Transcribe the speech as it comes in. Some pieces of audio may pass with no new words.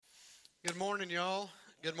Good morning, y'all.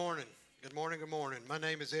 Good morning. Good morning. Good morning. My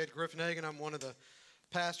name is Ed Griffenhagen. I'm one of the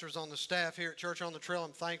pastors on the staff here at Church on the Trail.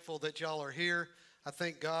 I'm thankful that y'all are here. I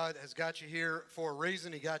think God has got you here for a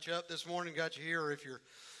reason. He got you up this morning, got you here. Or if you're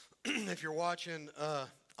if you're watching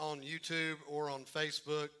on YouTube or on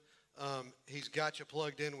Facebook, He's got you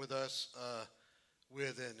plugged in with us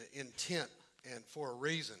with an intent and for a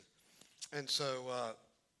reason. And so,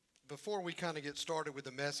 before we kind of get started with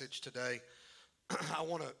the message today, I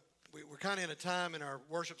want to. We're kind of in a time in our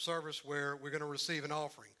worship service where we're going to receive an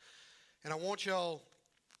offering. And I want y'all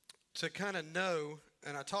to kind of know,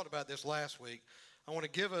 and I talked about this last week, I want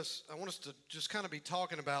us to just kind of be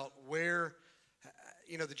talking about where,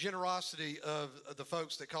 the generosity of the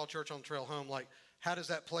folks that call Church on the Trail home, like how does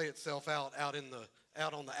that play itself out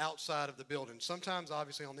on the outside of the building, sometimes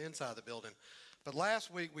obviously on the inside of the building. But last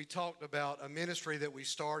week we talked about a ministry that we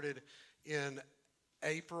started in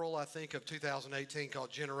April, I think, of 2018 called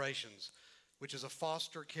Generations, which is a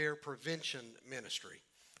foster care prevention ministry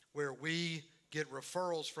where we get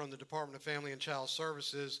referrals from the Department of Family and Child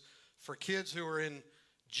Services for kids who are in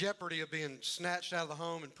jeopardy of being snatched out of the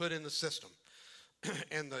home and put in the system.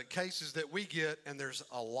 And the cases that we get, and there's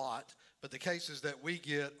a lot, but the cases that we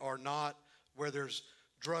get are not where there's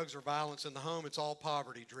drugs or violence in the home. It's all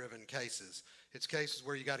poverty-driven cases. It's cases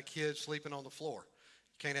where you got a kid sleeping on the floor.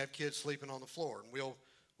 Can't have kids sleeping on the floor, and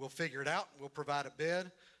we'll figure it out. We'll provide a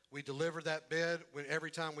bed. We deliver that bed.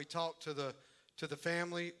 Every time we talk to the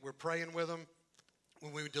family, we're praying with them.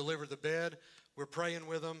 When we deliver the bed, we're praying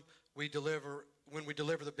with them. When we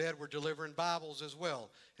deliver the bed, we're delivering Bibles as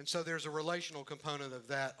well. And so there's a relational component of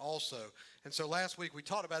that also. And so last week we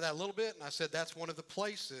talked about that a little bit, and I said that's one of the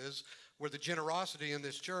places where the generosity in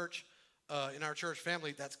this church, in our church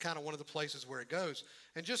family, that's kind of one of the places where it goes.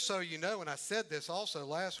 And just so you know, and I said this also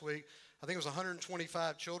last week, I think it was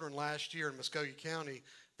 125 children last year in Muskogee County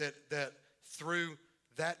that through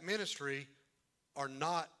that ministry are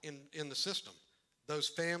not in the system. Those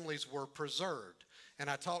families were preserved. And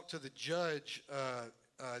I talked to the judge,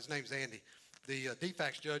 his name's Andy, the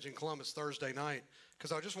DFACS judge in Columbus Thursday night,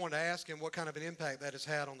 because I just wanted to ask him what kind of an impact that has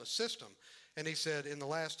had on the system. And he said in the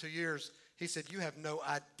last 2 years, he said, you have no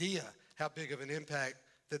idea how big of an impact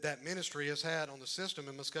that ministry has had on the system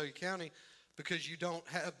in Muskogee County, because you don't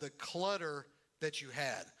have the clutter that you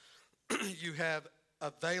had. You have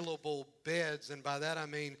available beds, and by that I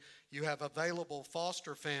mean you have available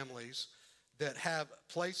foster families that have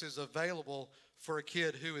places available for a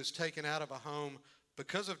kid who is taken out of a home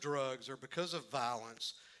because of drugs or because of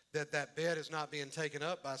violence, that bed is not being taken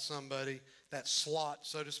up by somebody, that slot,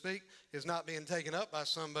 so to speak, is not being taken up by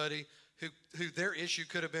somebody who their issue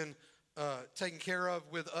could have been taken care of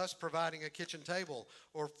with us providing a kitchen table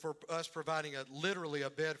or for us providing literally a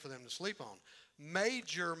bed for them to sleep on.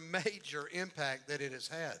 Major impact that it has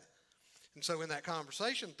had. And so in that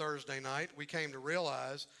conversation Thursday night, we came to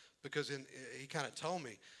realize, because he kind of told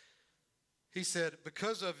me, he said,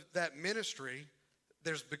 because of that ministry,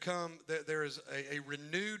 there is a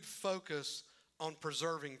renewed focus on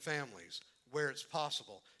preserving families where it's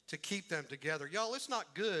possible to keep them together. Y'all, it's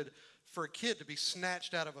not good for a kid to be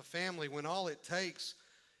snatched out of a family when all it takes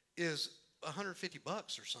is $150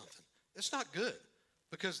 or something. It's not good,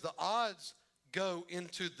 because the odds go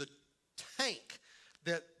into the tank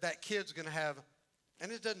that kid's going to have.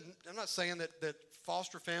 And I'm not saying that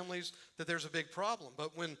foster families, that there's a big problem,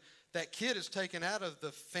 but when that kid is taken out of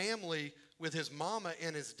the family with his mama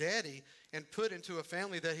and his daddy and put into a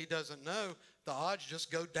family that he doesn't know, the odds just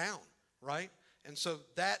go down, right? And so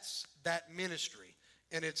that's that ministry.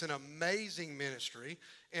 And it's an amazing ministry.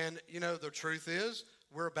 And, the truth is,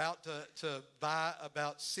 we're about to buy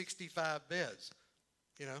about 65 beds.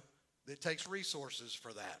 It takes resources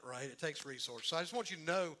for that, right? It takes resources. So I just want you to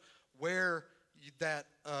know where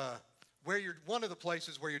you're one of the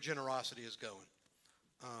places where your generosity is going.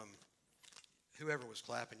 Whoever was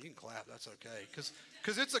clapping, you can clap. That's okay, because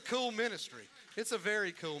it's a cool ministry. It's a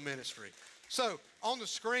very cool ministry. So on the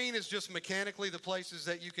screen is just mechanically the places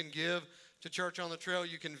that you can give to Church on the Trail.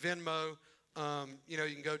 You can Venmo. You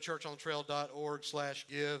can go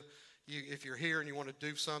churchonthetrail.org/give. If you're here and you want to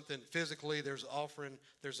do something physically, there's offering.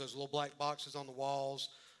 There's those little black boxes on the walls.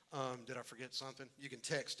 Did I forget something? You can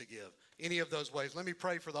text to give. Any of those ways. Let me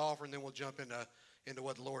pray for the offering, then we'll jump into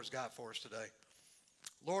what the Lord's got for us today.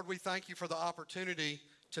 Lord, we thank you for the opportunity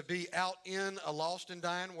to be out in a lost and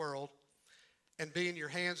dying world and be in your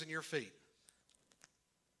hands and your feet.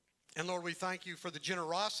 And Lord, we thank you for the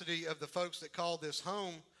generosity of the folks that call this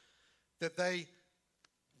home, that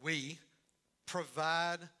we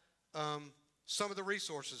provide some of the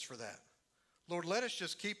resources for that. Lord, let us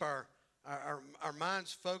just keep our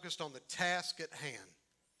minds focused on the task at hand.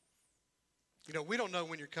 We don't know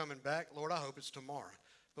when you're coming back. Lord, I hope it's tomorrow.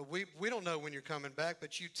 But we don't know when you're coming back,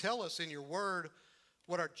 but you tell us in your word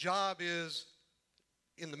what our job is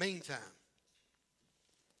in the meantime.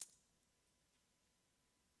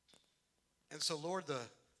 And so, Lord,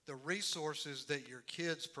 the resources that your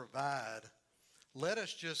kids provide, let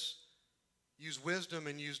us just use wisdom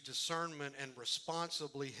and use discernment and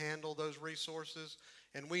responsibly handle those resources.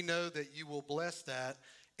 And we know that you will bless that.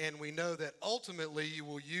 And we know that ultimately you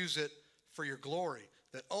will use it for your glory.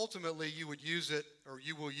 That ultimately you would use it, or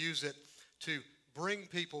you will use it to bring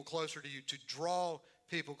people closer to you, to draw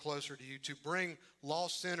people closer to you, to bring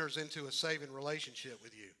lost sinners into a saving relationship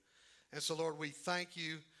with you. And so, Lord, we thank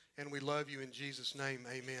you and we love you in Jesus' name.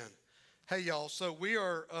 Amen. Hey, y'all. So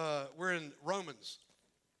we're in Romans.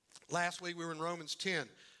 Last week we were in Romans 10.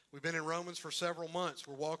 We've been in Romans for several months.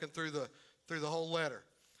 We're walking through the whole letter.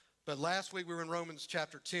 But last week we were in Romans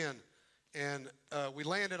chapter 10, and we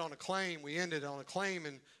landed on a claim. We ended on a claim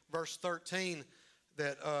in verse 13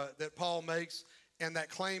 that Paul makes, and that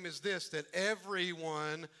claim is this: that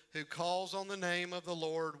everyone who calls on the name of the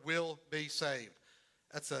Lord will be saved.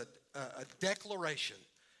 That's a declaration.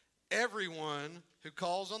 Everyone who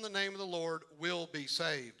calls on the name of the Lord will be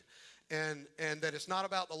saved. And that it's not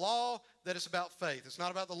about the law, that it's about faith. It's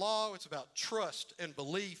not about the law, it's about trust and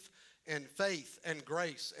belief and faith and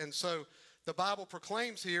grace. And so the Bible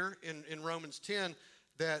proclaims here in Romans 10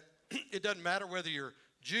 that it doesn't matter whether you're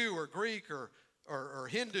Jew or Greek or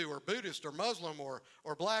Hindu or Buddhist or Muslim or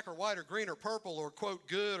black or white or green or purple or, quote,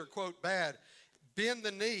 good or, quote, bad. Bend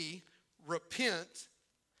the knee, repent,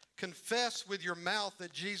 confess with your mouth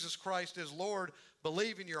that Jesus Christ is Lord,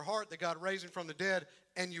 believe in your heart that God raised him from the dead,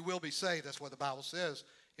 and you will be saved. That's what the Bible says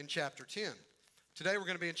in chapter 10. Today we're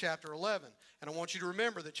going to be in chapter 11. And I want you to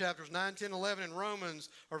remember that chapters 9, 10, 11 in Romans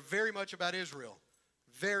are very much about Israel.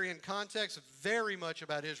 Very in context, very much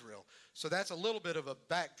about Israel. So that's a little bit of a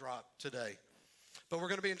backdrop today. But we're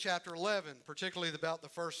going to be in chapter 11, particularly about the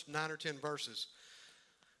first 9 or 10 verses.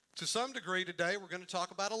 To some degree today, we're going to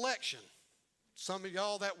talk about election. Some of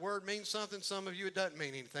y'all, that word means something. Some of you, it doesn't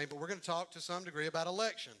mean anything. But we're going to talk to some degree about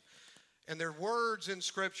election. And there are words in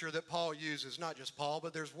Scripture that Paul uses, not just Paul,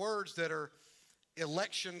 but there's words that are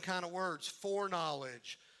election kind of words: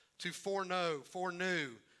 foreknowledge, to foreknow, foreknew,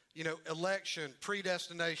 election,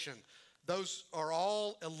 predestination. Those are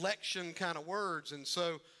all election kind of words. And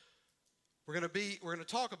so we're going to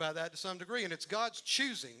talk about that to some degree. And it's God's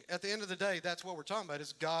choosing. At the end of the day, that's what we're talking about,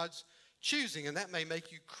 is God's choosing. And that may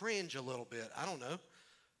make you cringe a little bit. I don't know.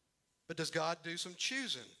 But does God do some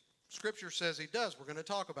choosing? Scripture says he does. We're going to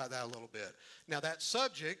talk about that a little bit. Now, that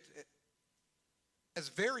subject has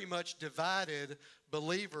very much divided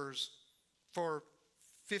believers for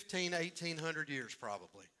 1800 years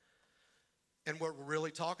probably. And what we're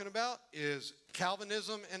really talking about is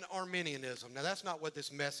Calvinism and Arminianism. Now, that's not what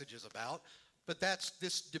this message is about, but that's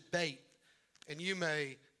this debate. And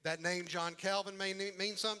that name John Calvin may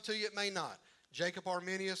mean something to you, it may not. Jacob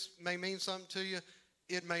Arminius may mean something to you,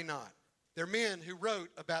 it may not. They're men who wrote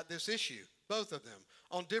about this issue, both of them,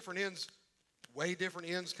 on different ends, way different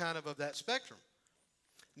ends kind of that spectrum.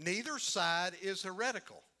 Neither side is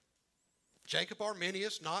heretical. Jacob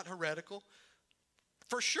Arminius, not heretical,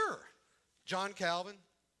 for sure. John Calvin,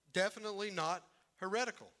 definitely not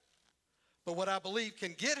heretical. But what I believe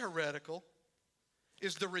can get heretical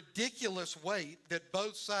is the ridiculous weight that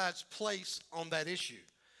both sides place on that issue.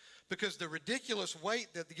 Because the ridiculous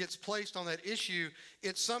weight that gets placed on that issue,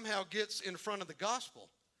 it somehow gets in front of the gospel.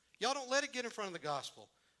 Y'all don't let it get in front of the gospel.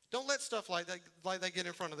 Don't let stuff like that get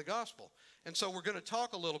in front of the gospel. And so we're going to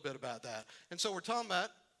talk a little bit about that. And so we're talking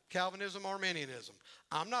about Calvinism, Arminianism.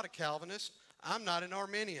 I'm not a Calvinist. I'm not an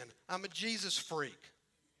Arminian. I'm a Jesus freak.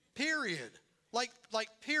 Period. Like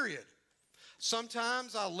period.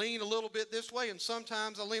 Sometimes I lean a little bit this way, and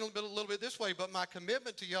sometimes I lean a little bit this way, but my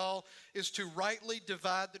commitment to y'all is to rightly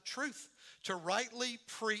divide the truth, to rightly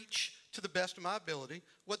preach to the best of my ability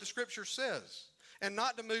what the Scripture says, and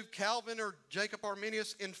not to move Calvin or Jacob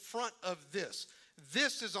Arminius in front of this.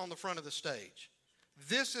 This is on the front of the stage.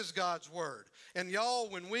 This is God's Word. And y'all,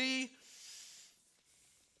 when we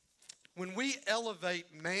elevate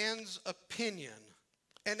man's opinion,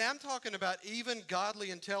 and I'm talking about even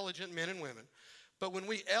godly, intelligent men and women, but when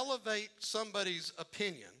we elevate somebody's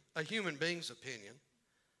opinion, a human being's opinion,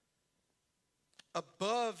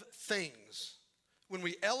 above things, when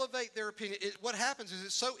we elevate their opinion, what happens is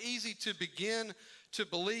it's so easy to begin to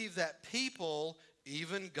believe that people,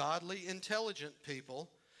 even godly, intelligent people,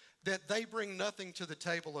 that they bring nothing to the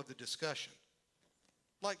table of the discussion.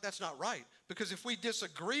 Like, that's not right. Because if we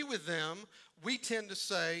disagree with them, we tend to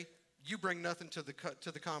say, you bring nothing to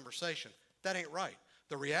the conversation. That ain't right.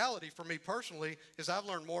 The reality for me personally is I've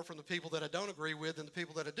learned more from the people that I don't agree with than the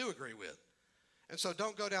people that I do agree with. And so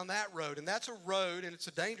don't go down that road. And that's a road, and it's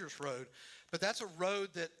a dangerous road, but that's a road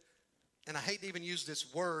that, and I hate to even use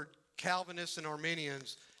this word, Calvinists and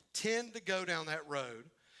Arminians tend to go down that road,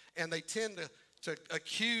 and they tend to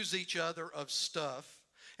accuse each other of stuff.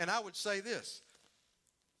 And I would say this,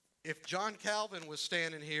 if John Calvin was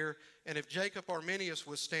standing here, and if Jacob Arminius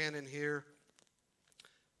was standing here,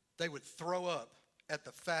 they would throw up at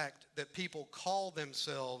the fact that people call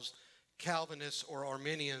themselves Calvinists or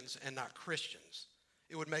Arminians and not Christians.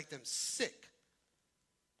 It would make them sick.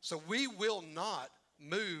 So we will not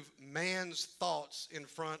move man's thoughts in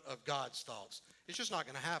front of God's thoughts. It's just not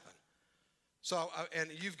going to happen. So, and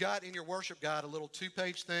you've got in your worship guide a little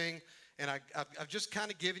 2-page thing, and I've just kind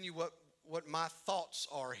of given you what my thoughts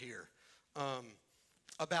are here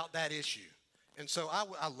about that issue. And so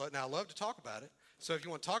I love to talk about it. So if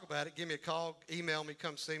you want to talk about it, give me a call, email me,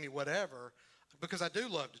 come see me, whatever, because I do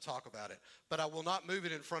love to talk about it. But I will not move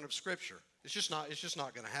it in front of Scripture. It's just not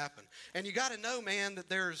going to happen. And you got to know, man, that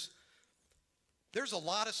there's a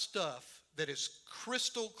lot of stuff that is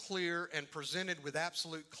crystal clear and presented with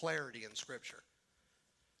absolute clarity in Scripture.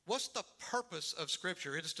 What's the purpose of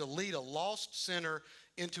Scripture? It is to lead a lost sinner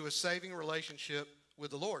into a saving relationship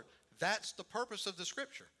with the Lord. That's the purpose of the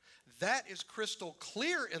Scripture. That is crystal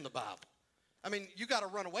clear in the Bible. I mean, you got to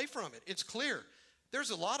run away from it. It's clear.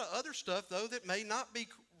 There's a lot of other stuff, though, that may not be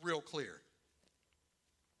real clear.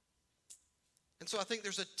 And so I think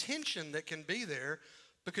there's a tension that can be there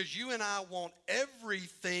because you and I want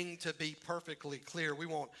everything to be perfectly clear. We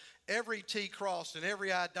want every T crossed and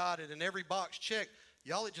every I dotted and every box checked.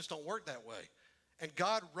 Y'all, it just don't work that way. And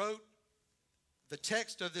God wrote the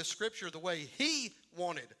text of this Scripture the way He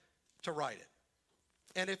wanted to write it.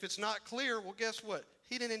 And if it's not clear, well, guess what?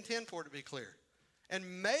 He didn't intend for it to be clear. And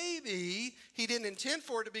maybe He didn't intend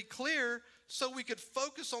for it to be clear so we could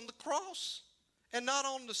focus on the cross and not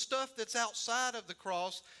on the stuff that's outside of the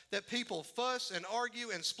cross that people fuss and argue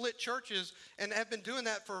and split churches and have been doing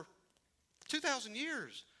that for 2,000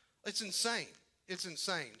 years. It's insane. It's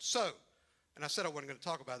insane. So, and I said I wasn't going to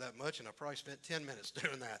talk about that much, and I probably spent 10 minutes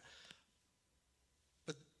doing that.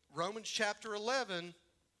 But Romans chapter 11,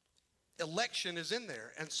 election is in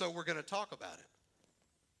there, and so we're going to talk about it.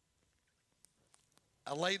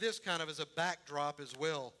 I lay this kind of as a backdrop as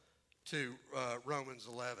well to Romans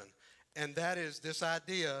 11. And that is this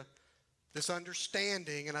idea, this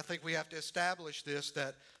understanding, and I think we have to establish this,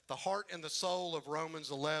 that the heart and the soul of Romans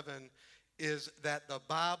 11 is that the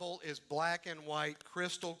Bible is black and white,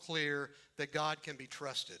 crystal clear, that God can be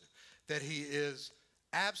trusted, that He is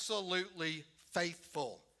absolutely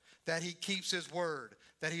faithful, that He keeps His word,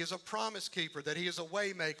 that He is a promise keeper, that He is a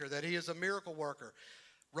way maker, that He is a miracle worker.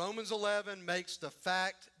 Romans 11 makes the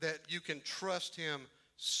fact that you can trust Him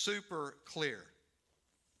super clear.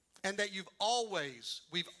 And that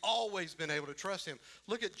we've always been able to trust Him.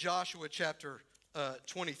 Look at Joshua chapter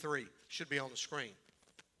 23. Should be on the screen.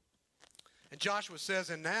 And Joshua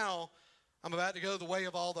says, and now I'm about to go the way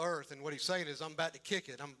of all the earth. And what he's saying is I'm about to kick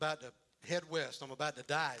it. I'm about to head west. I'm about to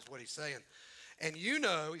die is what he's saying. And you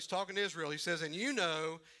know, he's talking to Israel. He says, and you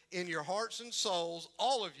know in your hearts and souls,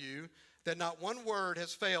 all of you, that not one word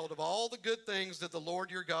has failed of all the good things that the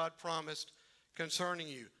Lord your God promised concerning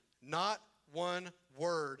you. Not one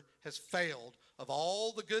word has failed of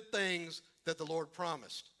all the good things that the Lord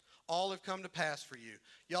promised. All have come to pass for you.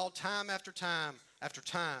 Y'all, time after time after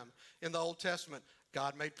time in the Old Testament,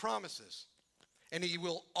 God made promises. And He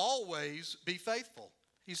will always be faithful.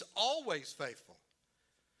 He's always faithful.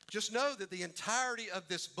 Just know that the entirety of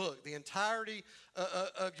this book, the entirety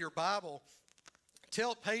of your Bible,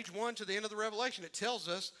 page 1 to the end of the Revelation, it tells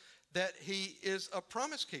us that He is a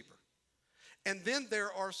promise keeper. And then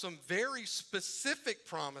there are some very specific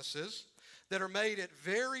promises that are made at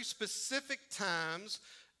very specific times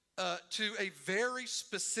to a very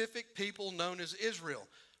specific people known as Israel.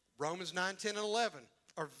 Romans 9, 10, and 11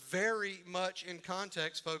 are very much in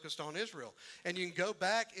context focused on Israel. And you can go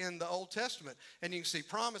back in the Old Testament and you can see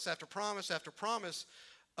promise after promise after promise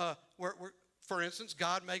where for instance,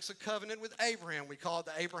 God makes a covenant with Abraham. We call it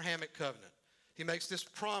the Abrahamic covenant. He makes this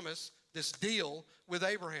promise, this deal with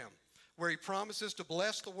Abraham, where He promises to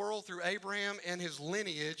bless the world through Abraham and his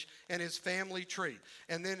lineage and his family tree.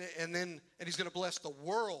 And He's going to bless the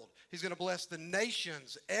world. He's going to bless the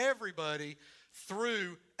nations, everybody,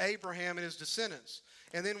 through Abraham and his descendants.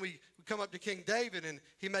 And then we come up to King David, and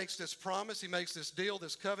he makes this promise. He makes this deal,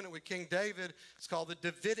 this covenant with King David. It's called the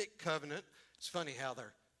Davidic covenant. It's funny how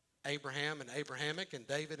they're Abraham and Abrahamic and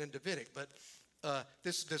David and Davidic. But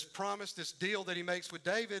this promise, this deal that he makes with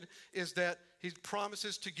David is that he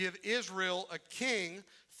promises to give Israel a king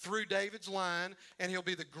through David's line, and he'll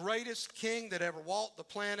be the greatest king that ever walked the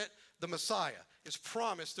planet. The Messiah is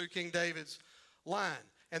promised through King David's line.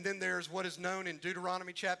 And then there's what is known in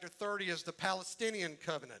Deuteronomy chapter 30 as the Palestinian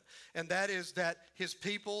covenant. And that is that his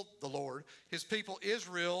people, the Lord, his people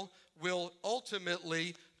Israel will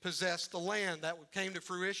ultimately possess the land. That came to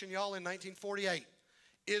fruition, y'all, in 1948.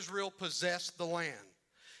 Israel possessed the land.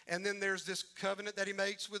 And then there's this covenant that he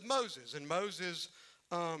makes with Moses. And Moses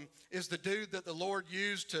is the dude that the Lord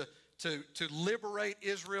used to liberate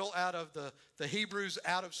Israel out of the Hebrews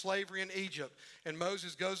out of slavery in Egypt. And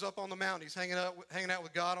Moses goes up on the mountain. He's hanging out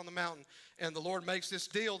with God on the mountain. And the Lord makes this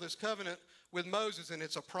deal, this covenant with Moses. And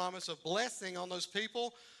it's a promise of blessing on those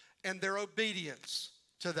people and their obedience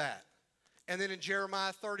to that. And then in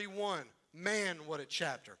Jeremiah 31, man, what a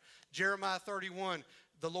chapter. Jeremiah 31,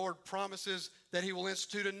 the Lord promises that he will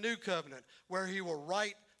institute a new covenant where he will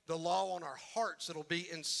write the law on our hearts. It'll be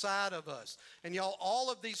inside of us. And y'all,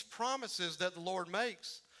 all of these promises that the Lord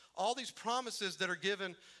makes, all these promises that are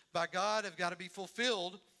given by God have got to be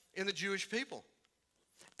fulfilled in the Jewish people.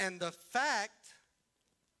 And the fact,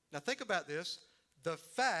 now think about this, the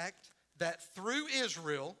fact that through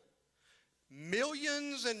Israel,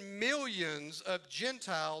 millions and millions of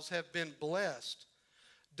Gentiles have been blessed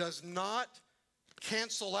does not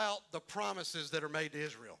cancel out the promises that are made to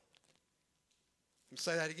Israel. Let me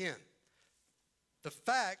say that again. The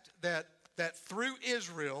fact that through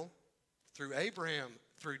Israel, through Abraham,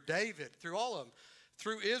 through David, through all of them,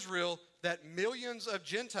 through Israel, that millions of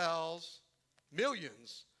Gentiles,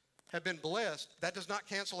 millions, have been blessed, that does not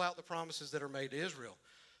cancel out the promises that are made to Israel.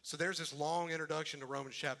 So there's this long introduction to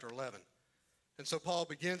Romans chapter 11. And so Paul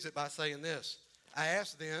begins it by saying this. I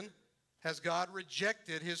ask then, has God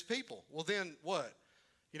rejected his people? Well, then what?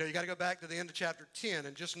 You know, you got to go back to the end of chapter 10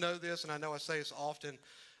 and just know this, and I know I say this often,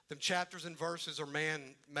 the chapters and verses are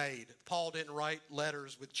man-made. Paul didn't write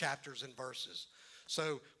letters with chapters and verses.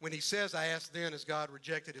 So when he says, I ask then, has God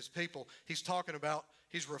rejected his people, he's talking about,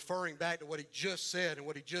 he's referring back to what he just said, and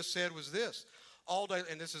what he just said was this. All day,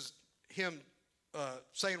 and this is him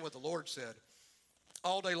saying what the Lord said.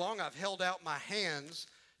 All day long I've held out my hands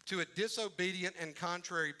to a disobedient and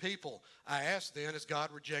contrary people. I ask then, has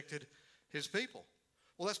God rejected his people?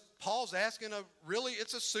 Well, that's Paul's asking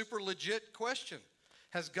it's a super legit question.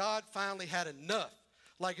 Has God finally had enough?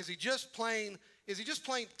 Like, is he just plain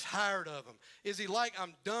tired of them? Is he like,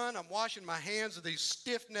 I'm done, I'm washing my hands of these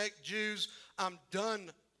stiff-necked Jews, I'm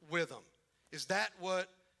done with them? Is that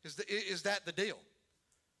the deal?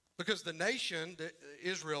 Because the nation,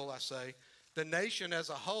 Israel, I say, the nation as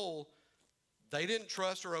a whole, they didn't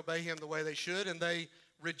trust or obey him the way they should, and they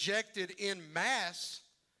rejected in mass,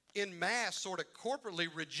 sort of corporately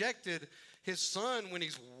rejected his son when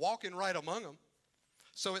he's walking right among them.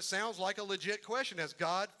 So it sounds like a legit question. Has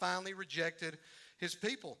God finally rejected his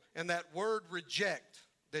people? And that word reject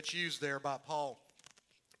that's used there by Paul,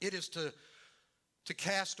 it is to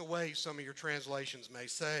cast away, some of your translations may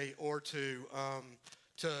say, or to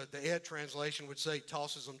the Ed translation would say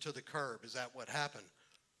tosses them to the curb. Is that what happened?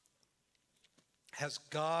 Has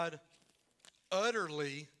God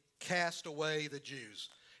utterly cast away the Jews?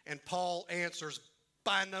 And Paul answers,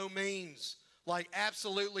 by no means. Like,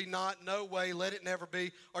 absolutely not, no way, let it never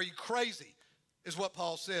be. Are you crazy? Is what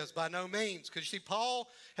Paul says. By no means. Because you see, Paul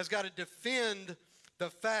has got to defend the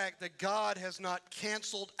fact that God has not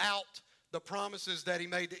canceled out the promises that he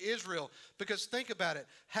made to Israel. Because think about it.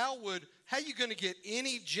 How are you going to get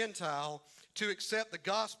any Gentile to accept the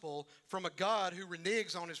gospel from a God who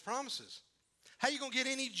reneges on his promises? How are you going to get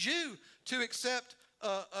any Jew to accept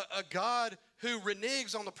a God who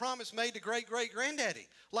reneges on the promise made to great-great-granddaddy?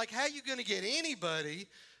 Like, how are you going to get anybody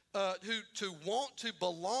who to want to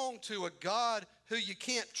belong to a God who you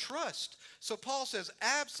can't trust? So Paul says,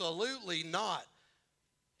 absolutely not.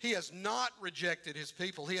 He has not rejected his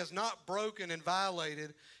people. He has not broken and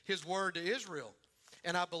violated his word to Israel.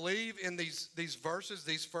 And I believe in these verses,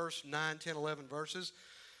 these first 9, 10, 11 verses,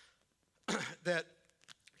 that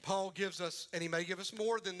Paul gives us, and he may give us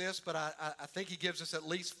more than this, but I think he gives us at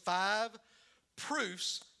least 5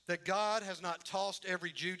 proofs that God has not tossed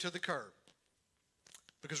every Jew to the curb.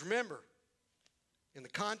 Because remember, in the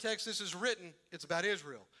context this is written, it's about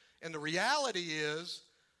Israel. And the reality is,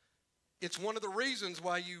 it's one of the reasons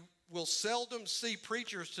why you will seldom see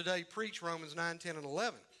preachers today preach Romans 9, 10, and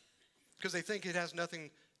 11. Because they think it has nothing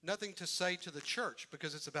to say to the church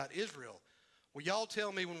because it's about Israel. Well, y'all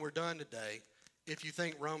tell me when we're done today if you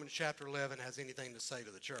think Romans chapter 11 has anything to say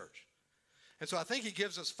to the church. And so I think he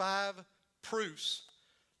gives us 5 proofs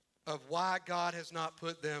of why God has not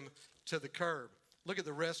put them to the curb. Look at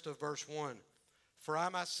the rest of verse 1. For I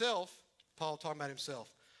myself, Paul talking about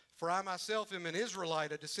himself, for I myself am an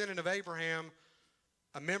Israelite, a descendant of Abraham,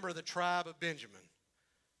 a member of the tribe of Benjamin.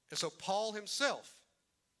 And so Paul himself,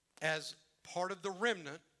 as part of the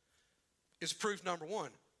remnant, is proof number one.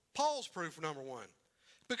 Paul's proof number one.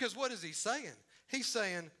 Because what is he saying? He's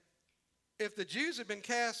saying, if the Jews had been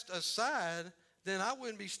cast aside, then I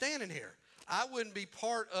wouldn't be standing here. I wouldn't be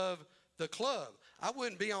part of the club. I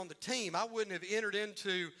wouldn't be on the team. I wouldn't have entered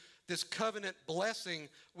into this covenant blessing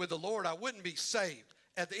with the Lord. I wouldn't be saved.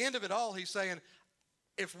 At the end of it all, he's saying,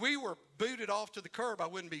 if we were booted off to the curb, I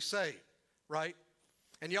wouldn't be saved, right?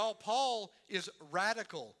 And y'all, Paul is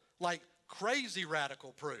radical, like crazy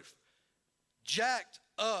radical proof. Jacked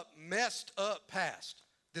up, messed up past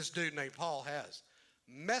this dude named Paul has.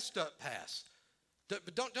 Messed up past.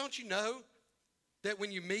 But don't you know that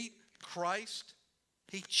when you meet Christ,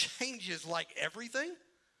 he changes like everything?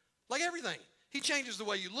 Like everything. He changes the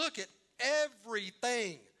way you look at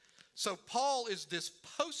everything. So Paul is this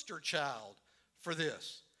poster child for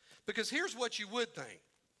this. Because here's what you would think.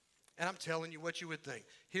 And I'm telling you what you would think.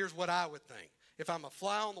 Here's what I would think. If I'm a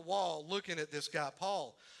fly on the wall looking at this guy,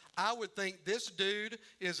 Paul, I would think this dude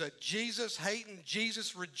is a Jesus-hating,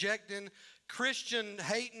 Jesus-rejecting,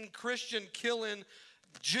 Christian-hating, Christian-killing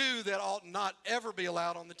Jew that ought not ever be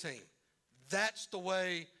allowed on the team. That's the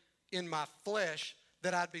way in my flesh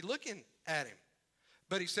that I'd be looking at him.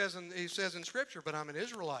 But he says in Scripture, but I'm an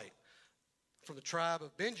Israelite from the tribe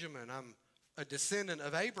of Benjamin. I'm a descendant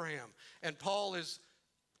of Abraham. And Paul is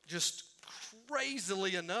just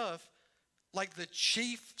crazily enough like the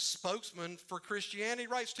chief spokesman for Christianity. He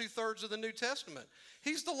writes 2/3 of the New Testament.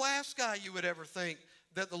 He's the last guy you would ever think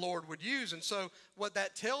that the Lord would use. And so what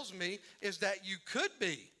that tells me is that you could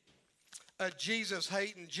be a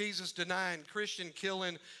Jesus-hating, Jesus-denying,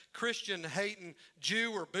 Christian-killing, Christian-hating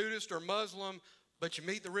Jew or Buddhist or Muslim, but you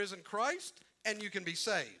meet the risen Christ and you can be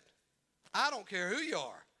saved. I don't care who you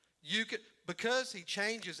are. You can, because he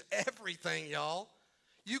changes everything, y'all.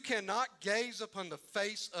 You cannot gaze upon the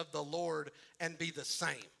face of the Lord and be the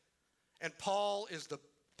same. And Paul is the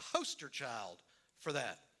poster child for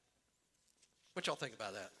that. What y'all think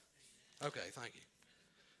about that? Okay, thank you.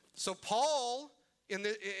 So Paul, in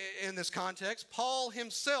this context, Paul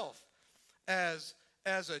himself, as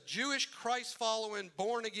a Jewish Christ-following,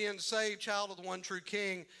 born-again, saved child of the one true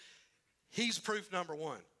King, he's proof number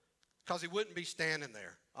one, because he wouldn't be standing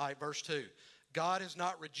there. All right, verse 2. God has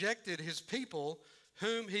not rejected his people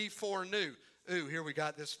whom he foreknew. Ooh, here we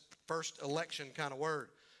got this first election kind of word.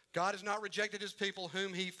 God has not rejected his people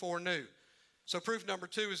whom he foreknew. So proof number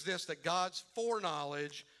 2 is this, that God's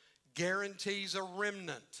foreknowledge guarantees a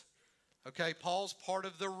remnant. Okay, Paul's part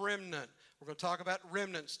of the remnant. We're going to talk about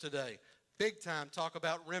remnants today. Big time talk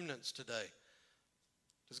about remnants today.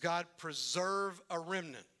 Does God preserve a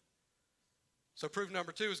remnant? So proof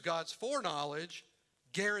number 2 is God's foreknowledge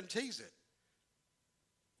guarantees it.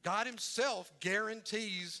 God himself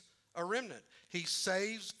guarantees a remnant. He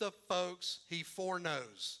saves the folks he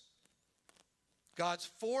foreknows. God's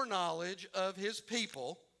foreknowledge of his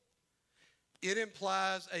people, it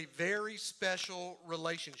implies a very special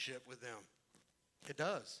relationship with them. It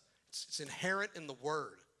does. It's inherent in the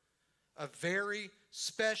word. A very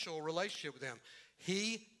special relationship with them.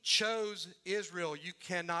 He chose Israel. You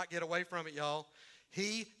cannot get away from it, y'all.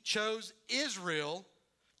 He chose Israel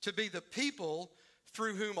to be the people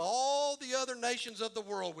through whom all the other nations of the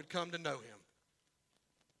world would come to know him.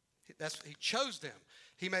 He chose them.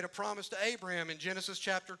 He made a promise to Abraham in Genesis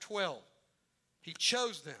chapter 12. He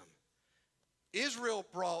chose them. Israel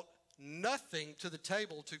brought nothing to the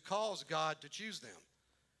table to cause God to choose them.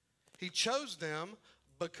 He chose them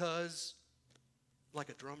because, like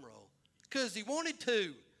a drum roll, because he wanted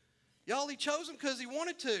to. Y'all, he chose them because he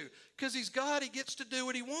wanted to. Because he's God, he gets to do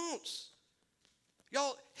what he wants.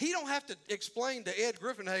 Y'all, he don't have to explain to Ed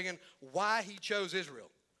Griffenhagen why he chose Israel,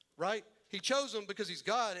 right? He chose them because he's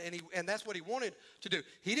God, and that's what he wanted to do.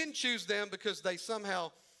 He didn't choose them because they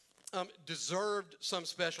somehow deserved some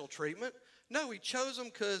special treatment. No, he chose them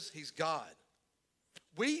because he's God.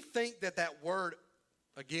 We think that word,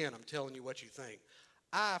 again, I'm telling you what you think.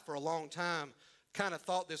 I, for a long time, kind of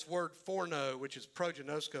thought this word foreknow, which is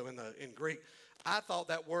prognosko in Greek, I thought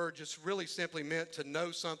that word just really simply meant to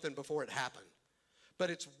know something before it happened. But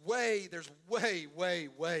there's way.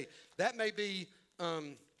 That may be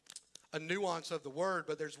a nuance of the word,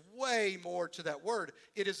 but there's way more to that word.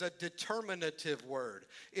 It is a determinative word.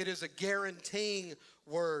 It is a guaranteeing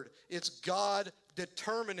word. It's God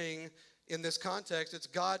determining, in this context, it's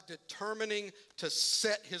God determining to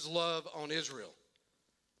set his love on Israel.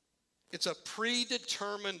 It's a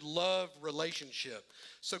predetermined love relationship.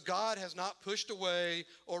 So God has not pushed away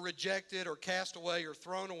or rejected or cast away or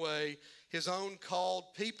thrown away his own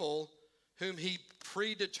called people whom he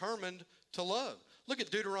predetermined to love. Look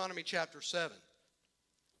at Deuteronomy chapter 7.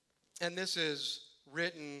 And this is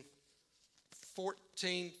written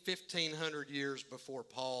 1,500 years before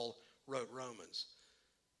Paul wrote Romans.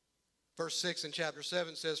 Verse 6 in chapter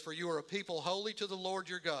 7 says, "For you are a people holy to the Lord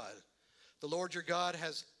your God. The Lord your God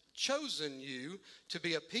has chosen you to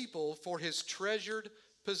be a people for his treasured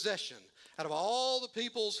possession out of all the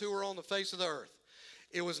peoples who are on the face of the earth.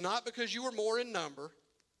 It was not because you were more in number."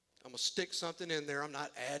 I'm going to stick something in there. I'm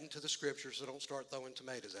not adding to the scripture, so don't start throwing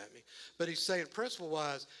tomatoes at me. But he's saying,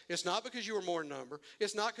 principle-wise, it's not because you were more in number.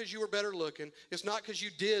 It's not because you were better looking. It's not because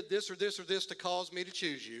you did this or this or this to cause me to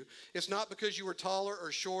choose you. It's not because you were taller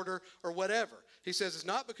or shorter or whatever. He says it's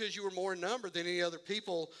not because you were more in number than any other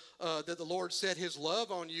people that the Lord set his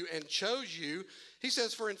love on you and chose you. He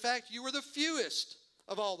says, for in fact, you were the fewest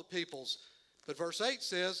of all the peoples. But verse 8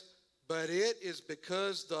 says, but it is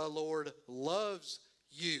because the Lord loves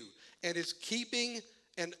you and is keeping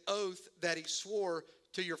an oath that he swore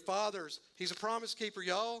to your fathers. He's a promise keeper,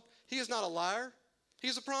 y'all. He is not a liar.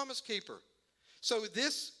 He's a promise keeper. So it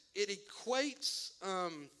equates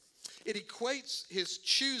his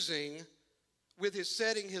choosing with his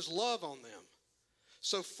setting his love on them.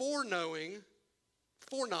 So foreknowledge,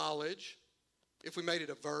 if we made it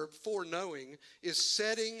a verb, foreknowing is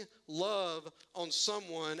setting love on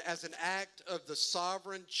someone as an act of the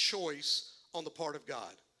sovereign choice on the part of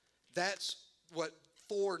God. That's what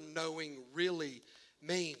foreknowing really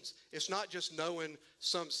means. It's not just knowing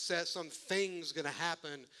some thing's going to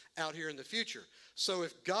happen out here in the future. So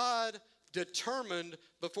if God determined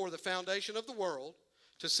before the foundation of the world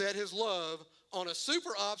to set his love on a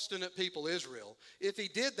super obstinate people, Israel, if he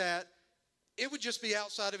did that, it would just be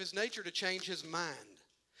outside of his nature to change his mind.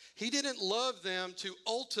 He didn't love them to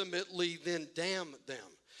ultimately then damn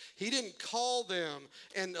them. He didn't call them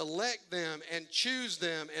and elect them and choose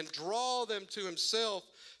them and draw them to himself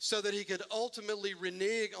so that he could ultimately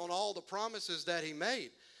renege on all the promises that he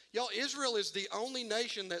made. Y'all, Israel is the only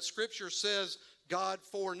nation that Scripture says God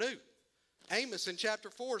foreknew. Amos in chapter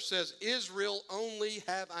 4 says, Israel only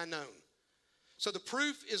have I known. So the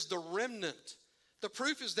proof is the remnant. The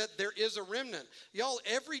proof is that there is a remnant. Y'all,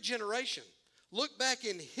 every generation, look back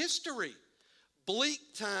in history, bleak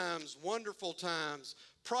times, wonderful times,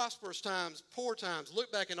 prosperous times, poor times.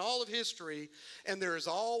 Look back in all of history, and there is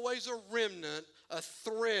always a remnant, a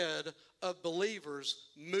thread of believers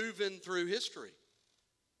moving through history.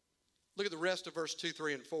 Look at the rest of verse 2,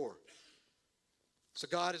 3, and 4. So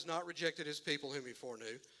God has not rejected his people whom he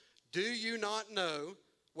foreknew. Do you not know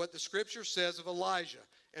what the scripture says of Elijah?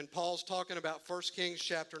 And Paul's talking about 1 Kings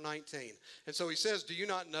chapter 19. And so he says, do you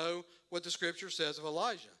not know what the scripture says of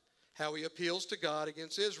Elijah? How he appeals to God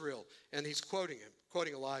against Israel. And he's quoting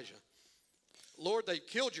Elijah. Lord, they've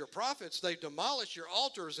killed your prophets. They've demolished your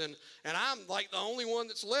altars. And I'm like the only one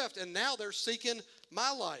that's left. And now they're seeking my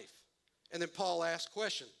life. And then Paul asks a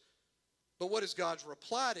question. But what is God's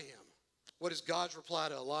reply to him? What is God's reply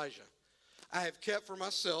to Elijah? I have kept for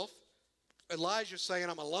myself. Elijah's saying,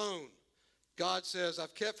 I'm alone. God says,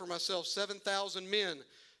 I've kept for myself 7,000 men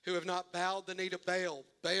who have not bowed the knee to Baal.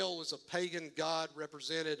 Baal is a pagan god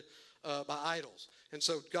represented by idols. And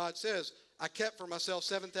so God says, I kept for myself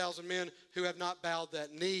 7,000 men who have not bowed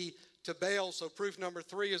that knee to Baal. So proof number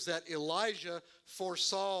 3 is that Elijah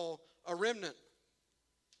foresaw a remnant.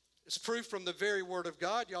 It's proof from the very word of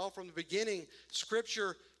God, y'all. From the beginning,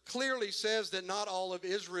 Scripture clearly says that not all of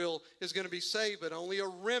Israel is going to be saved, but only a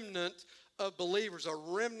remnant of believers, a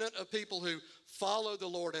remnant of people who follow the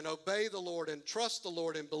Lord and obey the Lord and trust the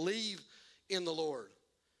Lord and believe in the Lord.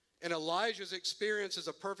 And Elijah's experience is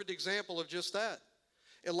a perfect example of just that.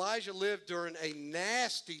 Elijah lived during a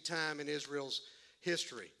nasty time in Israel's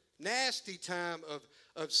history. Nasty time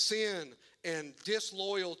of sin and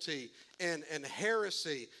disloyalty and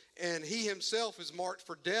heresy. And he himself is marked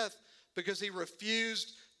for death because he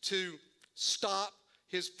refused to stop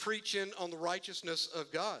his preaching on the righteousness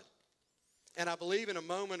of God. And I believe in a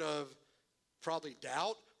moment of probably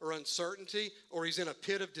doubt or uncertainty, or he's in a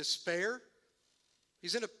pit of despair.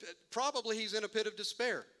 He's in a pit of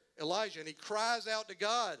despair, Elijah, and he cries out to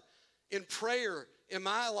God in prayer, am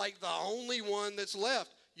I like the only one that's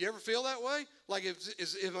left? You ever feel that way? Like, am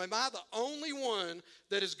I the only one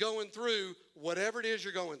that is going through whatever it is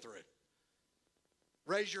you're going through?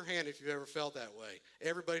 Raise your hand if you've ever felt that way.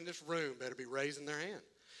 Everybody in this room better be raising their hand.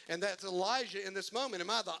 And that's Elijah in this moment. Am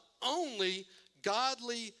I the only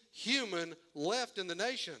godly human left in the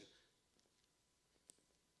nation?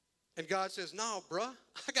 And God says, no, bruh,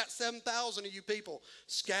 I got 7,000 of you people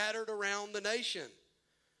scattered around the nation.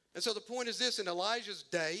 And so the point is this: in Elijah's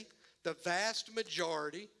day, the vast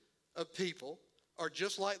majority of people are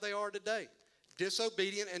just like they are today,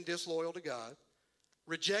 disobedient and disloyal to God,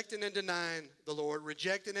 rejecting and denying the Lord,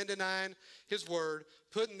 rejecting and denying his word,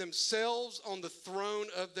 putting themselves on the throne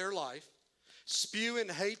of their life, spewing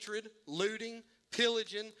hatred, looting,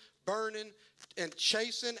 pillaging, burning, and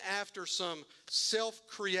chasing after some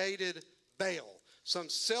self-created Baal, some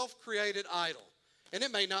self-created idol. And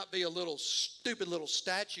it may not be a little stupid little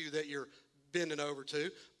statue that you're bending over to,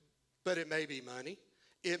 but it may be money.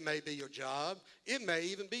 It may be your job. It may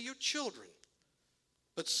even be your children.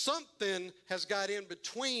 But something has got in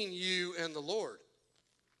between you and the Lord.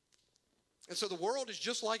 And so the world is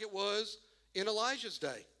just like it was in Elijah's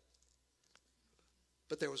day.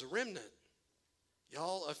 But there was a remnant.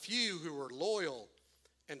 Y'all, a few who were loyal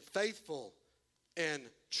and faithful and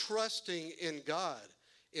trusting in God.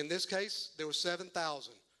 In this case, there were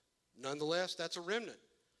 7,000. Nonetheless, that's a remnant.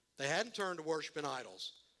 They hadn't turned to worshiping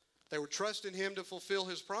idols. They were trusting him to fulfill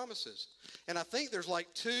his promises. And I think there's like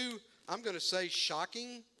two, I'm going to say,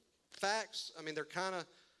 shocking facts. I mean,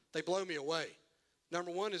 they blow me away.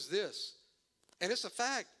 Number one is this, and it's a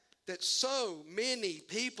fact that so many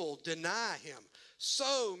people deny him.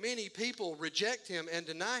 So many people reject him and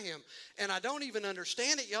deny him. And I don't even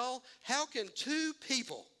understand it, y'all. How can two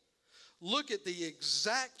people look at the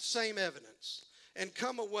exact same evidence and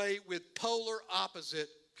come away with polar opposite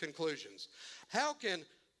conclusions? How can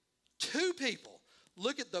two people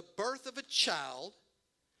look at the birth of a child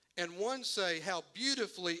and one say, how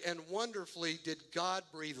beautifully and wonderfully did God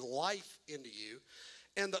breathe life into you,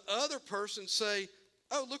 and the other person say,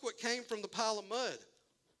 oh, look what came from the pile of mud?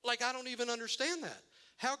 Like, I don't even understand that.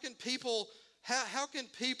 How can people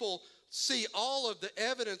see all of the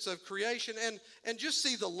evidence of creation and just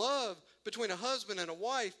see the love between a husband and a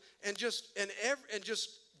wife and just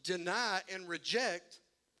deny and reject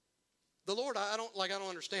the Lord? I don't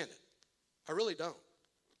understand it. I really don't.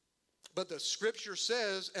 But the scripture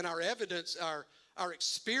says, and our evidence, our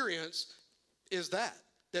experience is that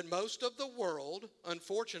most of the world,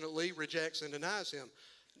 unfortunately, rejects and denies him.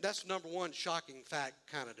 That's number one shocking fact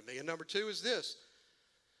kind of to me. And number two is this,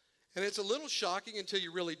 and it's a little shocking until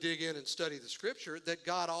you really dig in and study the scripture, that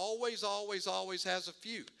God always, always, always has a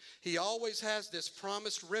few. He always has this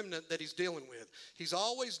promised remnant that he's dealing with. He's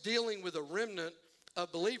always dealing with a remnant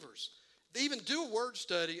of believers. They even do a word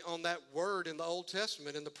study on that word in the Old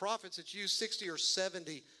Testament. In the prophets, it's used 60 or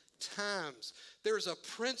 70 times. There's a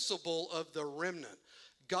principle of the remnant.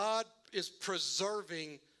 God is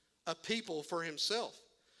preserving a people for himself.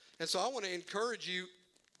 And so I want to encourage you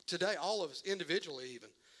today, all of us, individually even,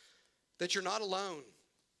 that you're not alone.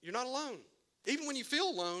 You're not alone. Even when you feel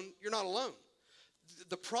alone, you're not alone.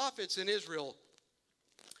 The prophets in Israel,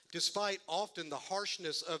 despite often the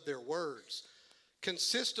harshness of their words,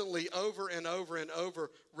 consistently over and over and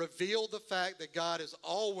over reveal the fact that God has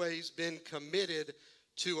always been committed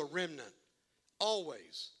to a remnant.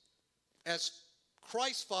 Always. As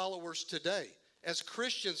Christ followers today, as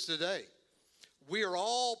Christians today, we are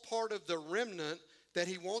all part of the remnant that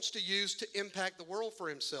he wants to use to impact the world for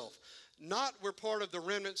himself. Not we're part of the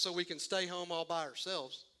remnant so we can stay home all by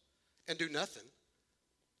ourselves and do nothing.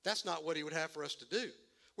 That's not what he would have for us to do.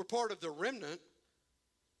 We're part of the remnant.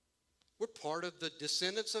 We're part of the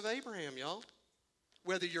descendants of Abraham, y'all.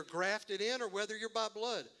 Whether you're grafted in or whether you're by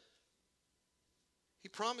blood. He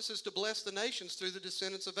promises to bless the nations through the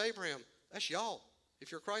descendants of Abraham. That's y'all,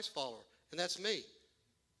 if you're a Christ follower. And that's me.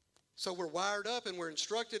 So we're wired up and we're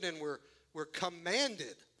instructed and we're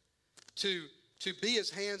commanded to be his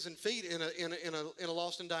hands and feet in a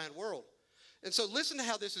lost and dying world. And so listen to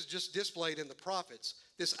how this is just displayed in the prophets,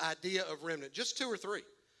 this idea of remnant. Just two or three.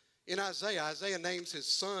 In Isaiah names his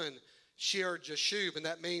son Shear-Jashub, and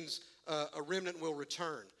that means a remnant will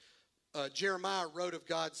return. Jeremiah wrote of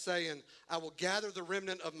God saying, I will gather the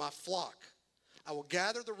remnant of my flock. I will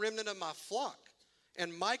gather the remnant of my flock.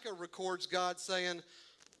 And Micah records God saying,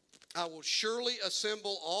 I will surely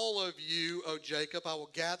assemble all of you, O Jacob. I will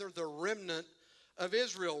gather the remnant of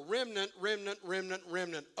Israel. Remnant, remnant, remnant,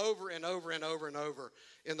 remnant, over and over and over and over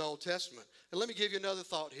in the Old Testament. And let me give you another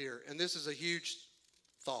thought here, and this is a huge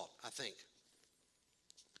thought, I think.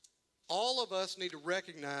 All of us need to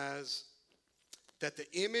recognize that the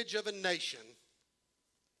image of a nation,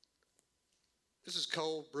 this is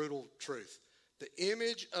cold, brutal truth. The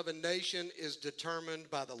image of a nation is determined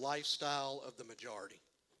by the lifestyle of the majority.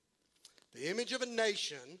 The image of a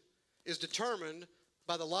nation is determined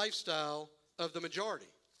by the lifestyle of the majority.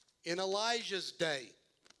 In Elijah's day,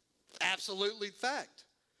 absolutely fact.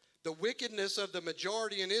 The wickedness of the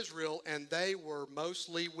majority in Israel, and they were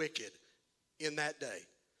mostly wicked in that day.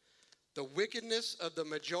 The wickedness of the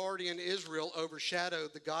majority in Israel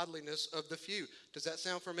overshadowed the godliness of the few. Does that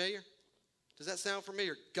sound familiar? Does that sound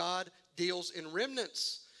familiar? God deals in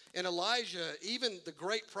remnants. And Elijah, even the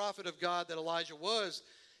great prophet of God that Elijah was,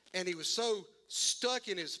 and he was so stuck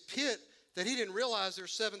in his pit that he didn't realize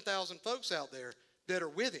there's 7,000 folks out there that are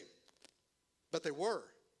with him. But they were.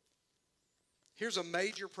 Here's a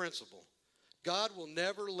major principle. God will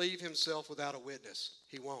never leave himself without a witness.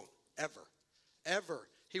 He won't. Ever. Ever.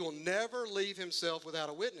 He will never leave himself without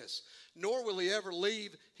a witness. Nor will he ever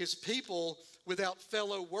leave his people without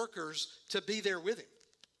fellow workers to be there with him.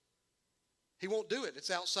 He won't do it.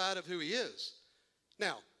 It's outside of who he is.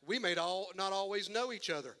 Now, we may not always know each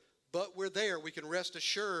other, but we're there. We can rest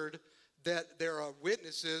assured that there are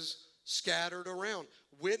witnesses scattered around.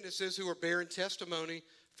 Witnesses who are bearing testimony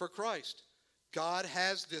for Christ. God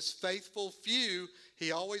has this faithful few.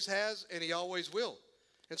 He always has and he always will.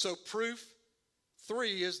 And so proof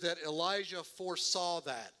 3 is that Elijah foresaw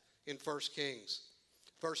that in 1 Kings.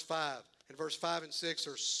 Verse 5. And verse 5 and 6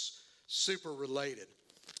 are super related.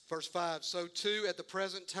 Verse 5. So too at the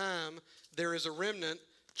present time there is a remnant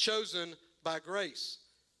chosen by grace.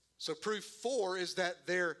 So proof 4 is that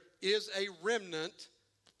there is a remnant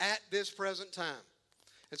at this present time.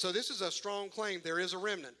 And so this is a strong claim. There is a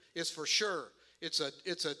remnant. It's for sure. It's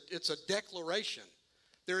a declaration.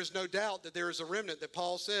 There is no doubt that there is a remnant that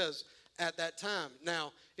Paul says at that time.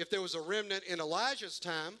 Now, if there was a remnant in Elijah's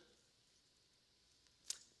time,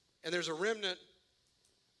 and there's a remnant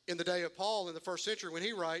in the day of Paul in the first century when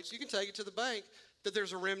he writes, you can take it to the bank that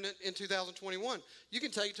there's a remnant in 2021. You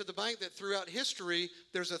can take it to the bank that throughout history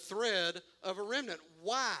there's a thread of a remnant.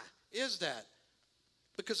 Why is that?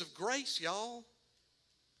 Because of grace, y'all.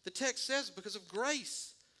 The text says because of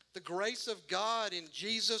grace. The grace of God in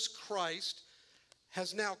Jesus Christ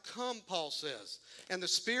has now come, Paul says. And the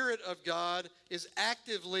Spirit of God is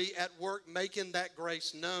actively at work making that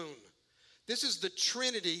grace known. This is the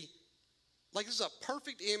Trinity. Like this is a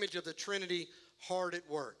perfect image of the Trinity hard at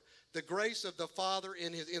work. The grace of the Father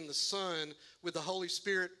in the Son with the Holy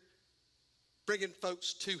Spirit bringing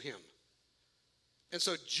folks to him. And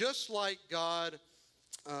so just like God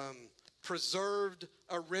preserved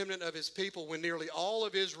a remnant of his people when nearly all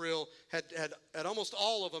of Israel had almost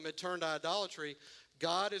all of them had turned to idolatry,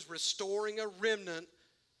 God is restoring a remnant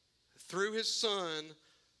through his Son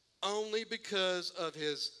only because of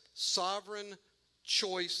his sovereign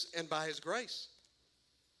choice and by his grace.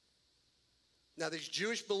 Now these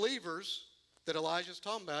Jewish believers that Elijah's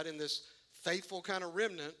talking about in this faithful kind of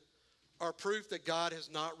remnant are proof that God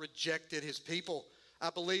has not rejected his people. I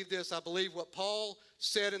believe this. I believe what Paul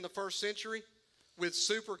said in the first century with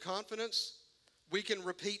super confidence, we can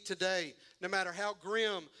repeat today. No matter how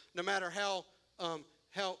grim, no matter how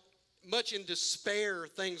much in despair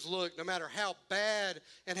things look, no matter how bad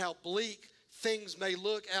and how bleak things may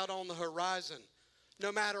look out on the horizon,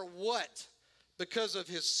 no matter what, because of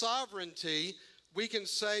his sovereignty, we can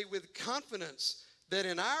say with confidence that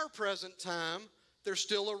in our present time, there's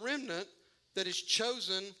still a remnant that is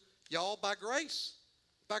chosen, y'all, by grace.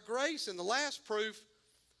 By grace. And the last proof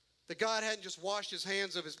that God hadn't just washed his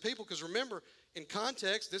hands of his people, because remember, in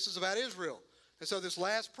context, this is about Israel. And so this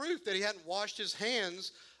last proof that he hadn't washed his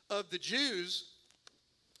hands of the Jews,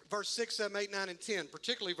 verse 6, 7, 8, 9, and 10,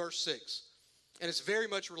 particularly verse 6. And it's very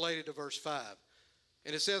much related to verse 5.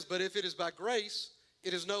 And it says, but if it is by grace,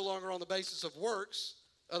 it is no longer on the basis of works.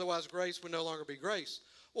 Otherwise, grace would no longer be grace.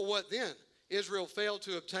 Well, what then? Israel failed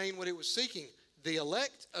to obtain what it was seeking. The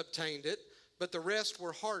elect obtained it, but the rest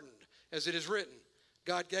were hardened, as it is written.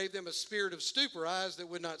 God gave them a spirit of stupor, eyes that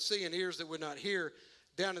would not see and ears that would not hear,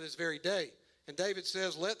 down to this very day. And David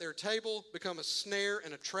says, let their table become a snare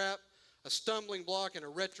and a trap, a stumbling block and a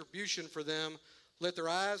retribution for them. Let their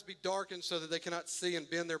eyes be darkened so that they cannot see and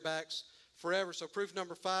bend their backs forever. So proof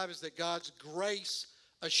number 5 is that God's grace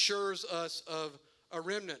assures us of a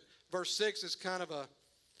remnant. Verse 6 is kind of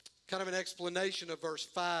an explanation of verse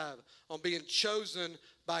 5 on being chosen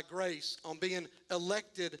by grace, on being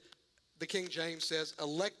elected. The King James says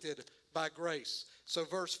elected by grace. So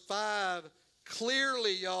verse 5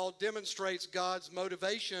 clearly, y'all, demonstrates God's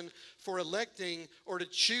motivation for electing or to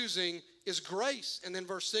choosing is grace. And then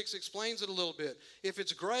verse 6 explains it a little bit. If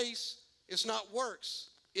it's grace, it's not works.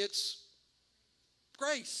 It's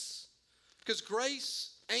grace. Because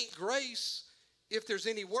grace ain't grace if there's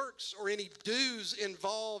any works or any dues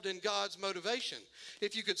involved in God's motivation.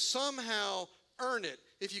 If you could somehow earn it,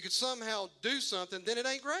 if you could somehow do something, then it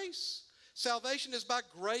ain't grace. Salvation is by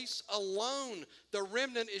grace alone. The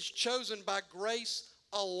remnant is chosen by grace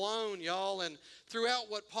alone, y'all. And throughout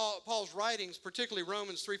what Paul's writings, particularly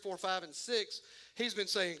Romans 3, 4, 5, and 6, he's been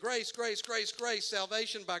saying grace, grace, grace, grace,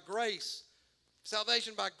 salvation by grace.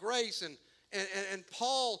 Salvation by grace. And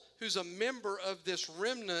Paul, who's a member of this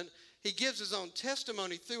remnant, he gives his own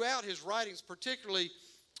testimony throughout his writings, particularly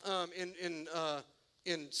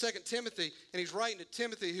in 2 Timothy, and he's writing to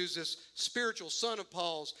Timothy, who's this spiritual son of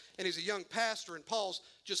Paul's, and he's a young pastor, and Paul's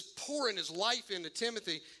just pouring his life into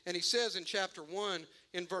Timothy, and he says in chapter 1,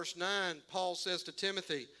 in verse 9, Paul says to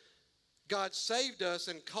Timothy, God saved us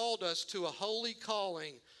and called us to a holy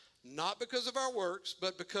calling, not because of our works,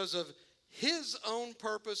 but because of his own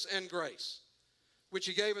purpose and grace, which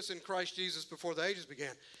he gave us in Christ Jesus before the ages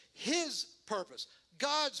began. His purpose,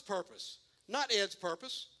 God's purpose, not Ed's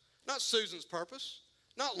purpose, not Susan's purpose,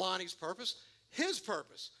 not Lonnie's purpose, his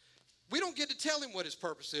purpose. We don't get to tell him what his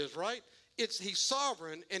purpose is, right? He's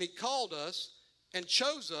sovereign, and he called us and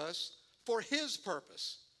chose us for his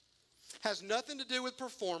purpose. Has nothing to do with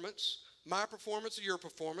performance, my performance or your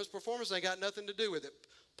performance. Performance ain't got nothing to do with it.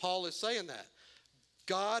 Paul is saying that.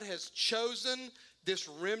 God has chosen this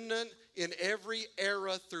remnant in every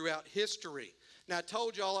era throughout history. Now, I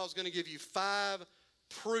told y'all I was going to give you 5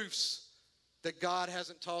 proofs that God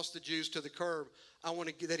hasn't tossed the Jews to the curb.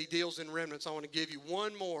 That he deals in remnants. I want to give you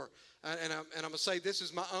one more. And I'm going to say this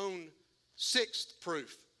is my own 6th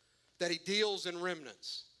proof that he deals in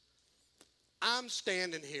remnants. I'm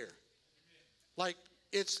standing here. Like,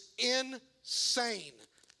 it's insane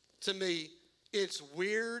to me. It's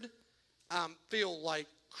weird. I feel like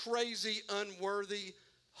crazy, unworthy,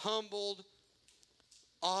 humbled,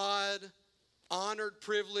 odd, honored,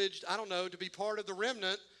 privileged, I don't know, to be part of the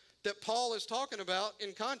remnant that Paul is talking about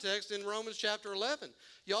in context in Romans chapter 11.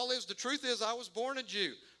 Y'all, the truth is I was born a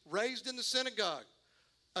Jew, raised in the synagogue,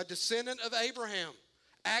 a descendant of Abraham,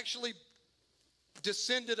 actually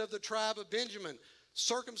descended of the tribe of Benjamin,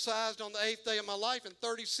 circumcised on the 8th day of my life, and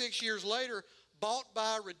 36 years later, bought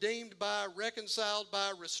by, redeemed by, reconciled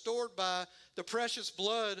by, restored by the precious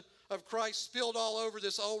blood of Christ spilled all over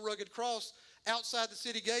this old rugged cross outside the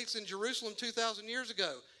city gates in Jerusalem 2,000 years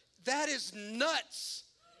ago. That is nuts.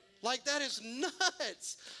 Like, that is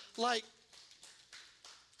nuts. Like,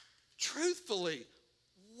 truthfully,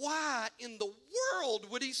 why in the world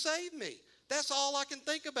would he save me? That's all I can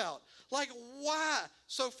think about. Like, why?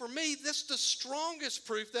 So for me, this is the strongest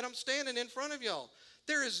proof that I'm standing in front of y'all.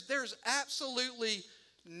 There's absolutely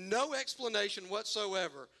no explanation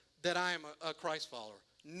whatsoever that I am a Christ follower.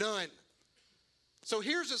 None. So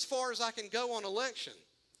here's as far as I can go on election.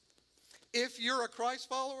 If you're a Christ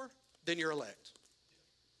follower, then you're elect.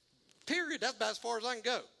 Period. That's about as far as I can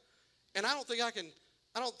go. And I don't think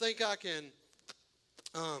I can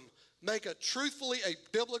make a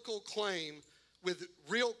biblical claim with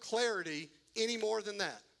real clarity any more than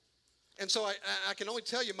that. And so I can only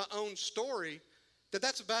tell you my own story,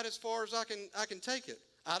 that's about as far as I can take it.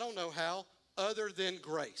 I don't know how other than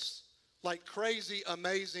grace. Like crazy,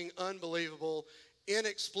 amazing, unbelievable,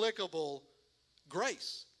 inexplicable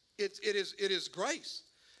grace. It is grace.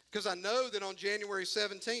 Because I know that on January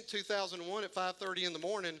 17, 2001 at 5:30 in the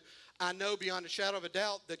morning, I know beyond a shadow of a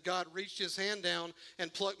doubt that God reached his hand down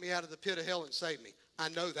and plucked me out of the pit of hell and saved me. I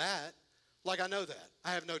know that. Like, I know that.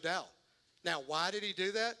 I have no doubt. Now, why did he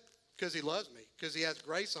do that? Because he loves me. Because he has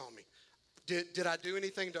grace on me. Did I do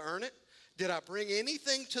anything to earn it? Did I bring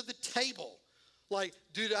anything to the table? Like,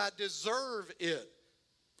 did I deserve it?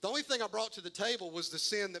 The only thing I brought to the table was the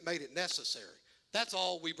sin that made it necessary. That's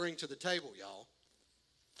all we bring to the table, y'all.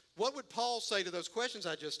 What would Paul say to those questions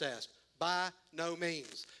I just asked? By no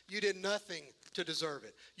means. You did nothing to deserve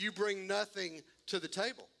it. You bring nothing to the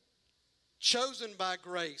table. Chosen by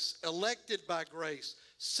grace, elected by grace,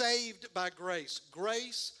 saved by grace.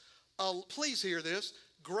 Grace, please hear this,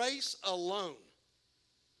 grace alone,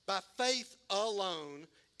 by faith alone,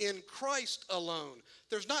 in Christ alone.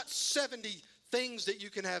 There's not 70 things that you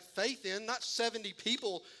can have faith in, not 70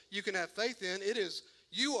 people you can have faith in. It is,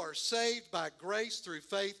 you are saved by grace through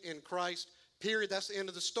faith in Christ, period. That's the end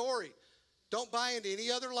of the story. Don't buy into any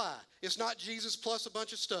other lie. It's not Jesus plus a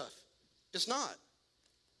bunch of stuff. It's not.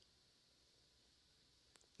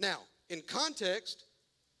 Now, in context,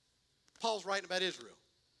 Paul's writing about Israel.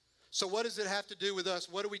 So what does it have to do with us?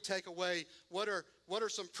 What do we take away? What are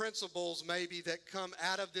some principles maybe that come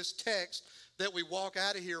out of this text that we walk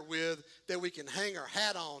out of here with, that we can hang our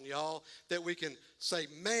hat on, y'all, that we can say,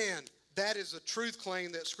 man, that is a truth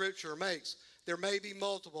claim that Scripture makes. There may be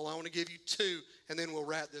multiple. I want to give you two, and then we'll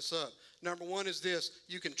wrap this up. Number one is this: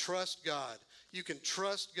 you can trust God. You can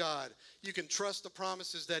trust God. You can trust the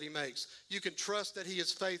promises that he makes. You can trust that he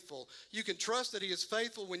is faithful. You can trust that he is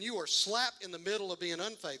faithful when you are slapped in the middle of being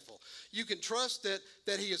unfaithful. You can trust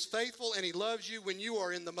that he is faithful and he loves you when you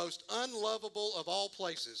are in the most unlovable of all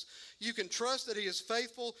places. You can trust that he is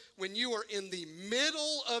faithful when you are in the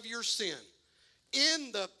middle of your sin,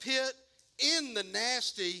 in the pit, in the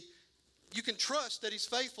nasty. You can trust that he's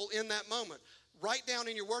faithful in that moment. Write down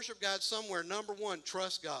in your worship guide somewhere, number one,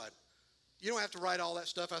 trust God. You don't have to write all that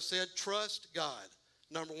stuff I said. Trust God,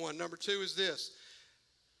 number one. Number two is this.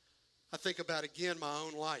 I think about, again, my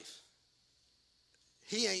own life.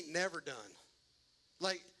 He ain't never done.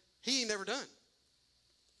 He ain't never done.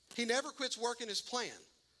 He never quits working his plan.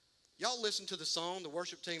 Y'all listened to the song the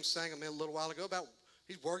worship team sang a little while ago about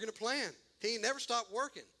he's working a plan. He ain't never stopped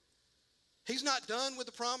working. He's not done with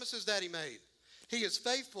the promises that he made. He is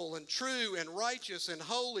faithful and true and righteous and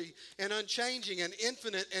holy and unchanging and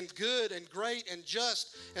infinite and good and great and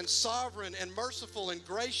just and sovereign and merciful and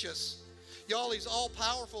gracious. Y'all, he's all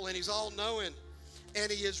powerful and he's all knowing.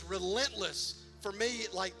 And he is relentless. For me,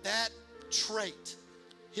 like that trait,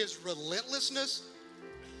 his relentlessness.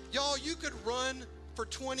 Y'all, you could run for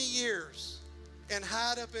 20 years and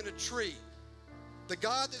hide up in a tree. The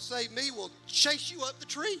God that saved me will chase you up the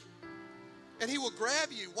tree. And he will grab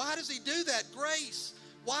you. Why does he do that? Grace.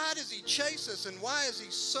 Why does he chase us? And why is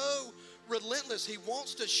he so relentless? He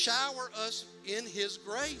wants to shower us in his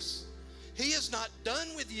grace. He is not done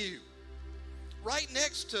with you. Right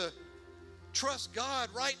next to trust God,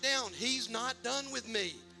 write down, he's not done with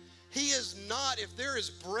me. He is not. If there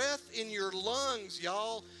is breath in your lungs,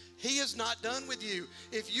 y'all, he is not done with you.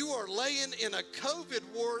 If you are laying in a COVID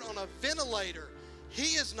ward on a ventilator,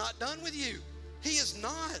 he is not done with you. He is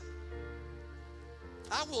not.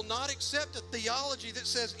 I will not accept a theology that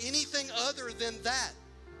says anything other than that.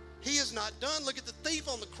 He is not done. Look at the thief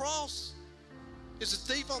on the cross. Is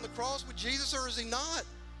the thief on the cross with Jesus or is he not?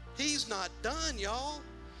 He's not done, y'all.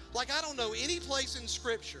 I don't know any place in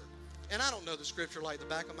Scripture, and I don't know the Scripture like the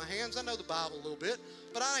back of my hands. I know the Bible a little bit,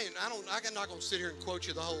 but I'm not going to sit here and quote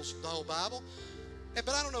you the whole Bible. But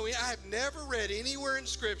I don't know. I have never read anywhere in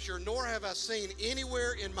Scripture, nor have I seen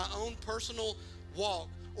anywhere in my own personal walk,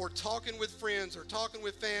 or talking with friends, or talking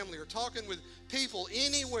with family, or talking with people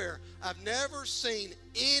anywhere. I've never seen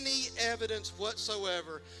any evidence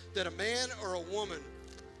whatsoever that a man or a woman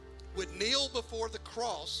would kneel before the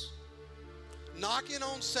cross, knocking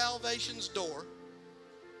on salvation's door,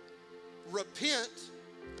 repent,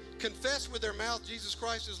 confess with their mouth Jesus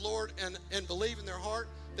Christ is Lord, and believe in their heart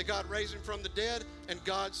that God raised him from the dead, and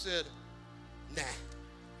God said, nah.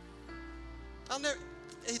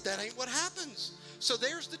 That ain't what happens. So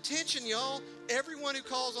there's the tension, y'all. Everyone who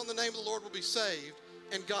calls on the name of the Lord will be saved,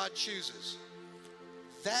 and God chooses.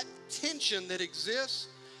 That tension that exists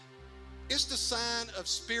is the sign of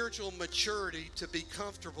spiritual maturity to be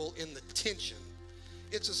comfortable in the tension.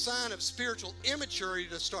 It's a sign of spiritual immaturity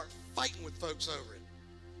to start fighting with folks over it.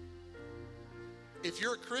 If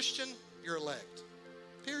you're a Christian, you're elect.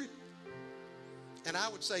 Period. And I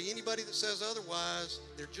would say anybody that says otherwise,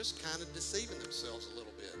 they're just kind of deceiving themselves a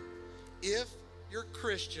little bit. If you're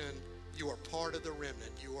Christian, you are part of the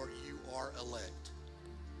remnant. You are elect.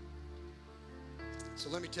 So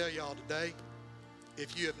let me tell y'all today,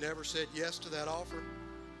 if you have never said yes to that offer,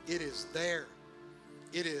 it is there.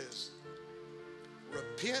 It is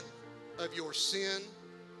repent of your sin,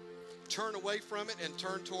 turn away from it and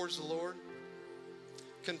turn towards the Lord.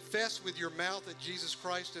 Confess with your mouth that Jesus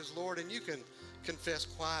Christ is Lord, and you can confess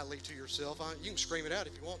quietly to yourself. You can scream it out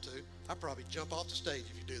if you want to. I'd probably jump off the stage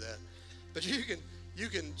if you do that. But you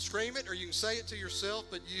can scream it, or you can say it to yourself,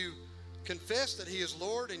 but you confess that he is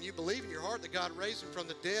Lord, and you believe in your heart that God raised him from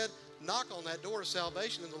the dead. Knock on that door of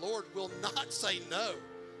salvation, and the Lord will not say no.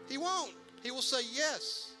 He won't. He will say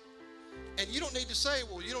yes. And you don't need to say,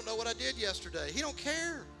 well, you don't know what I did yesterday. He don't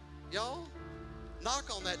care, y'all.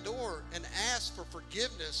 Knock on that door and ask for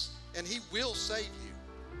forgiveness, and he will save you.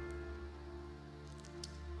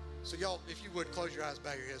 So y'all, if you would, close your eyes,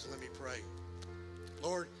 bow your heads, and let me pray.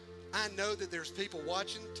 Lord, I know that there's people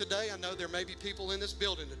watching today. I know there may be people in this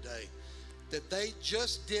building today that they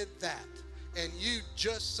just did that, and you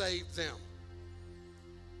just saved them.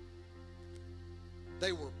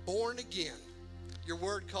 They were born again. Your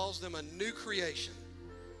word calls them a new creation.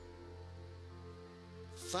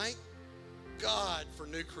 Thank God for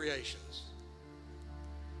new creations.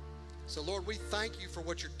 So Lord, we thank you for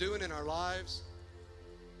what you're doing in our lives.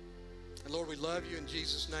 And Lord, we love you in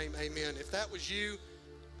Jesus' name, amen. If that was you,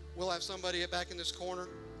 we'll have somebody back in this corner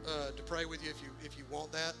to pray with you if you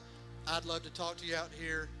want that. I'd love to talk to you out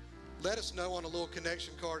here. Let us know on a little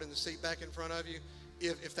connection card in the seat back in front of you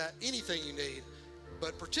if that anything you need,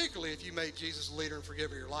 but particularly if you made Jesus a leader and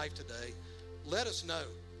forgiver of your life today, let us know.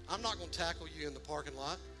 I'm not going to tackle you in the parking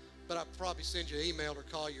lot, but I'll probably send you an email or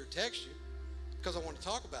call you or text you because I want to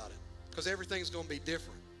talk about it, because everything's going to be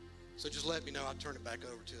different. So just let me know. I'll turn it back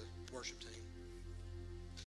over to the worship team.